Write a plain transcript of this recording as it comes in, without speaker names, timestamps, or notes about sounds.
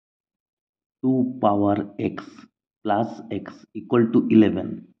2 power x plus x equal to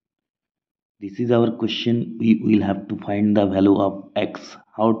 11. This is our question. We will have to find the value of x.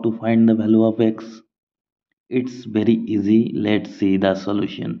 How to find the value of x? It's very easy. Let's see the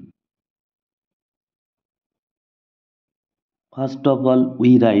solution. First of all,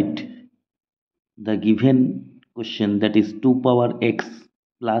 we write the given question, that is 2 power x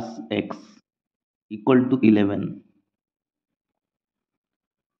plus x equal to 11.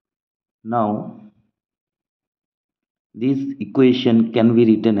 Now, this equation can be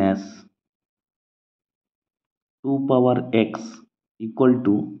written as 2 power x equal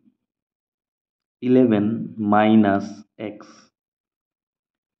to 11 minus x.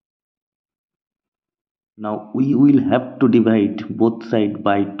 Now we will have to divide both sides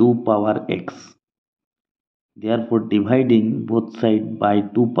by 2 power x. Therefore, dividing both sides by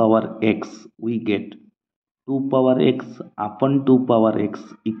 2 power x, we get 2 power x upon 2 power x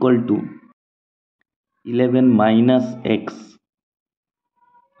equal to 11 minus x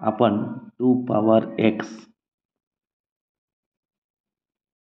upon 2 power x.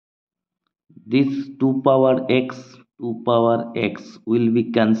 This 2 power x will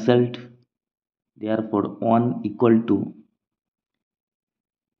be cancelled. Therefore, 1 equal to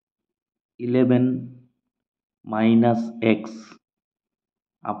 11 minus x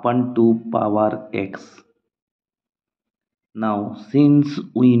upon 2 power x. Now, since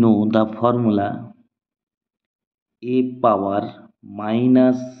we know the formula a power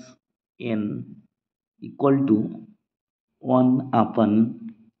minus n equal to 1 upon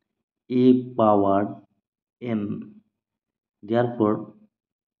a power n, therefore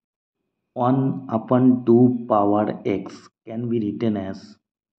 1 upon 2 power x can be written as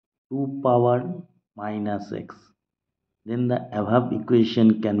 2 power minus x. Then the above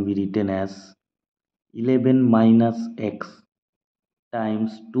equation can be written as 11 minus x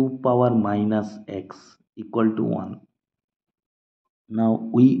times 2 power minus x equal to 1. Now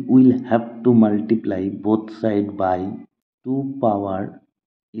we will have to multiply both sides by 2 power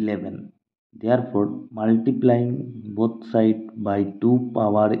 11. Therefore, multiplying both sides by 2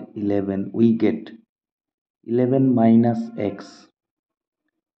 power 11, we get 11 minus x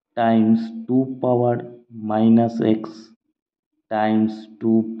times 2 power minus x times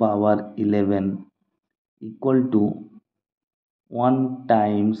 2 power 11 equal to 1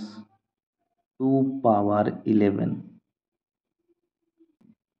 times 2 power 11.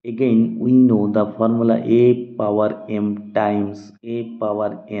 Again, we know the formula a power m times a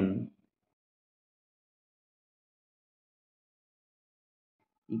power n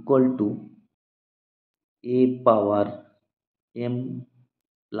equal to a power m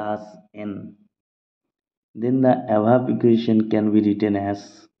plus n. Then the above equation can be written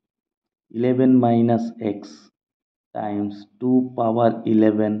as 11 minus x times 2 power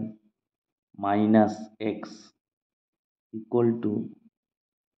 11 minus x equal to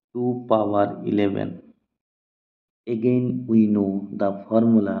 2 power 11. Again, we know the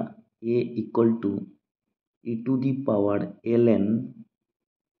formula a equal to e to the power ln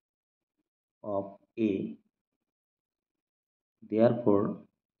of a. Therefore,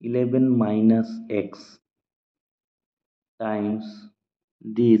 11 minus x times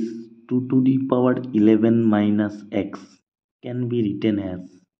this 2 to the power 11 minus x can be written as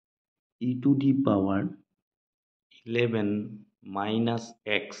e to the power 11 minus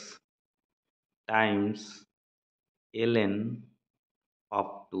x times ln of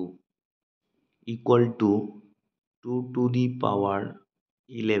 2 equal to 2 to the power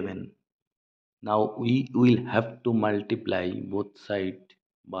 11. Now we will have to multiply both sides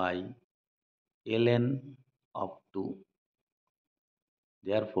by ln of 2.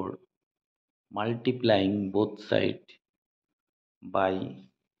 Therefore, multiplying both sides by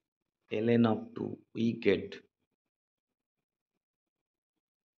ln of 2, we get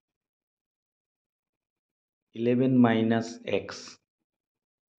 11 minus x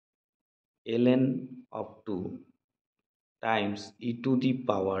ln of 2 times e to the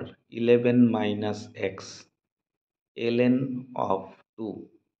power 11 minus x ln of 2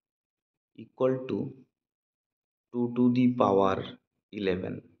 equal to 2 to the power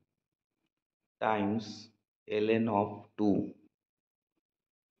 11 times ln of 2.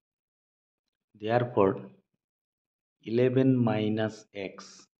 Therefore, 11 minus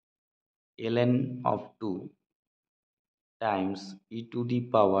x ln of 2 times e to the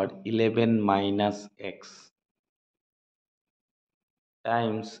power 11 minus x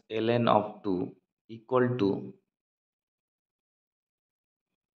times ln of 2 equal to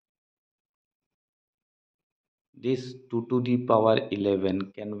this 2 to the power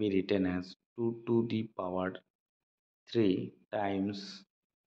 11 can be written as 2 to the power 3 times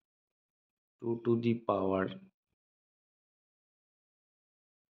 2 to the power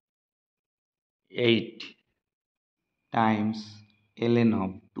 8 times ln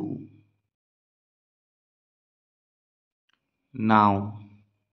of 2. Now,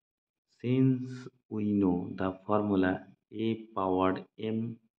 since we know the formula a powered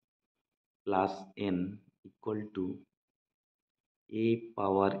m plus n equal to a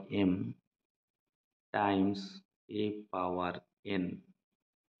power m times a power n.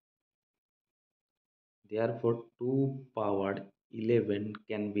 Therefore, 2 powered 11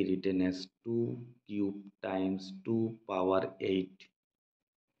 can be written as 2 cube times 2 power 8.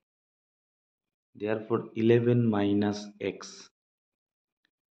 Therefore, 11 minus x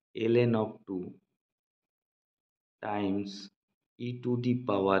ln of 2 times e to the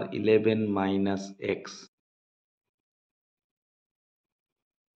power 11 minus x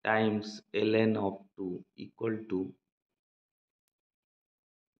times ln of 2 equal to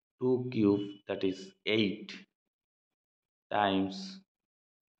 2 cube, that is 8, times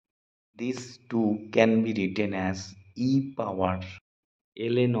this 2 can be written as e power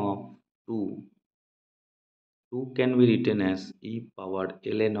ln of 2. 2 can be written as e power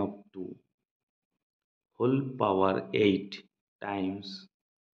ln of 2 whole power 8 times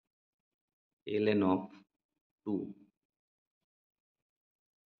ln of 2.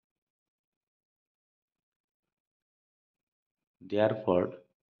 Therefore,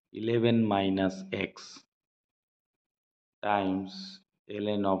 11 minus x times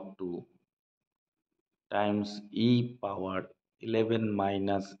ln of 2 times e power 11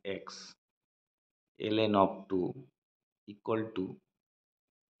 minus x ln of 2 equal to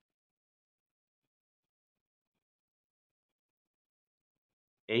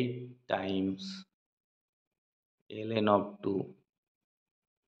 8 times ln of 2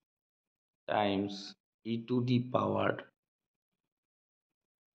 times e to the power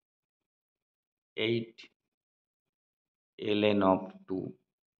 8 ln of 2.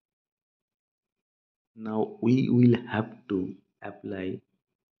 Now we will have to apply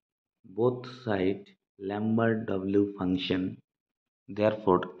both side Lambert W function.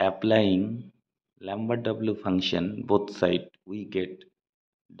 Therefore, applying Lambert W function both side, we get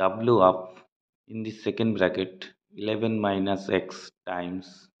W of, in the second bracket, 11 minus x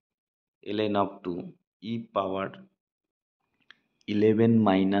times ln of 2 e power 11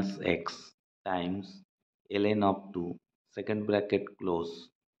 minus x times ln of 2 second bracket close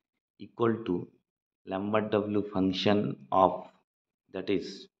equal to Lambert W function of, that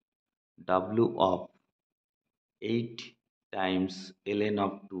is W of 8 times ln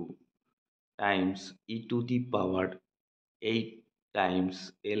of 2 times e to the power 8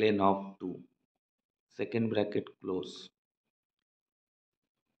 times ln of 2 second bracket close.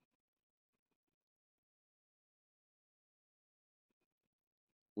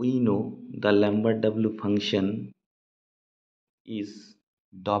 We know the Lambert W function is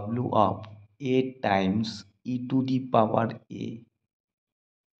W of 8 times e to the power a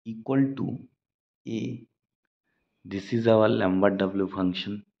equal to a. This is our Lambert W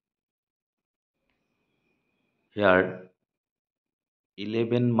function. Here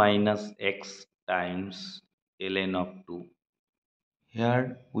 11 minus x times ln of 2.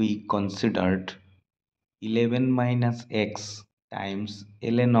 Here we considered 11 minus x times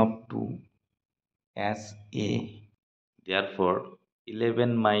ln of 2 as a. Therefore,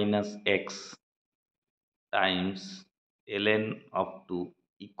 11 minus x times ln of 2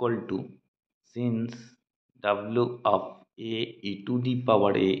 equal to, since w of a e to the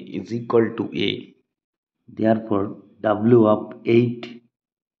power a is equal to a, therefore w of 8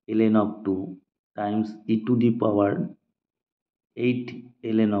 ln of 2 times e to the power 8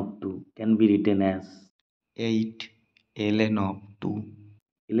 ln of 2 can be written as 8 ln of 2.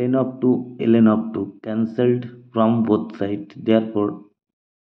 ln of 2 ln of 2 cancelled from both sides, therefore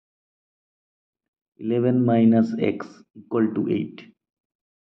 11 minus x equal to 8.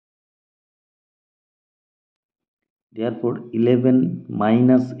 Therefore 11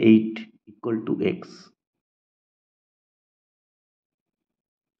 minus 8 equal to x.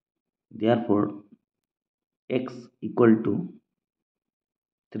 Therefore x equal to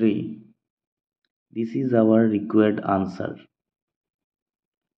 3. This is our required answer.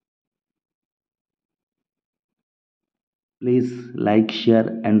 Please like, share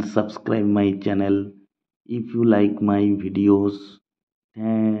and subscribe my channel if you like my videos.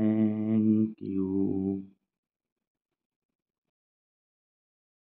 Thank you.